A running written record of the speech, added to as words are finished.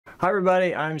Hi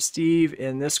everybody, I'm Steve.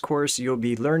 In this course you'll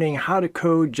be learning how to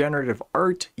code generative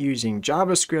art using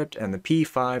JavaScript and the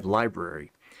P5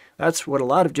 library. That's what a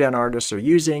lot of gen artists are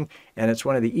using, and it's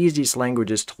one of the easiest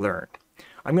languages to learn.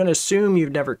 I'm going to assume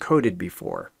you've never coded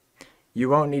before. You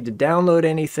won't need to download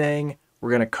anything.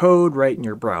 We're going to code right in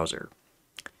your browser.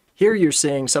 Here you're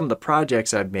seeing some of the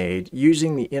projects I've made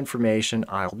using the information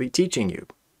I'll be teaching you.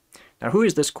 Now, who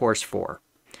is this course for?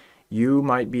 You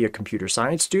might be a computer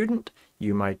science student,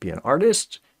 you might be an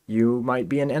artist, you might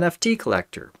be an NFT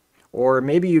collector, or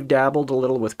maybe you've dabbled a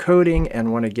little with coding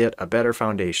and want to get a better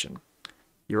foundation.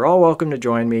 You're all welcome to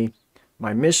join me.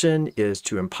 My mission is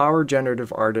to empower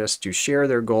generative artists to share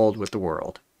their gold with the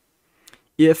world.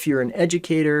 If you're an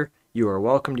educator, you are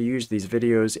welcome to use these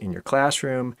videos in your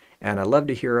classroom, and I'd love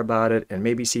to hear about it and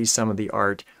maybe see some of the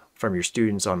art from your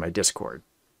students on my Discord.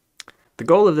 The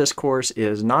goal of this course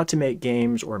is not to make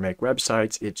games or make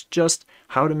websites, it's just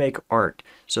how to make art.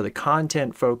 So the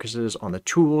content focuses on the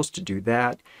tools to do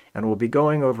that, and we'll be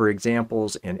going over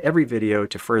examples in every video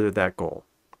to further that goal.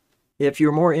 If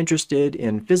you're more interested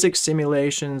in physics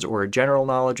simulations or a general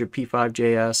knowledge of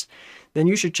p5.js, then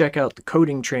you should check out the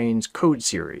Coding Trains code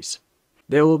series.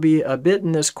 There will be a bit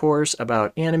in this course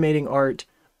about animating art,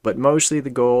 but mostly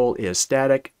the goal is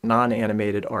static,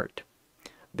 non-animated art.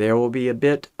 There will be a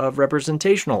bit of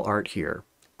representational art here,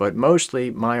 but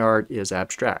mostly my art is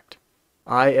abstract.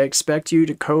 I expect you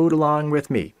to code along with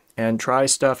me and try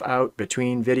stuff out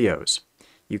between videos.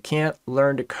 You can't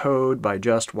learn to code by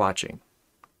just watching.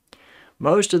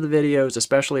 Most of the videos,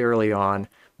 especially early on,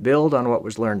 build on what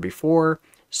was learned before,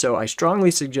 so I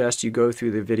strongly suggest you go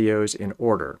through the videos in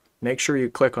order. Make sure you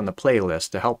click on the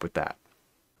playlist to help with that.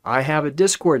 I have a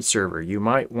Discord server you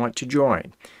might want to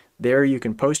join. There you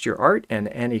can post your art and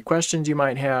any questions you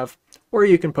might have, or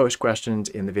you can post questions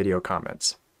in the video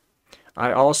comments.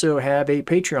 I also have a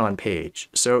Patreon page,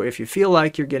 so if you feel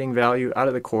like you're getting value out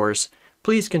of the course,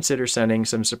 please consider sending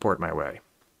some support my way.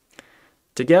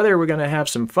 Together we're going to have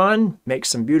some fun, make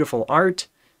some beautiful art.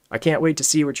 I can't wait to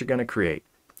see what you're going to create.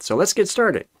 So let's get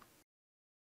started.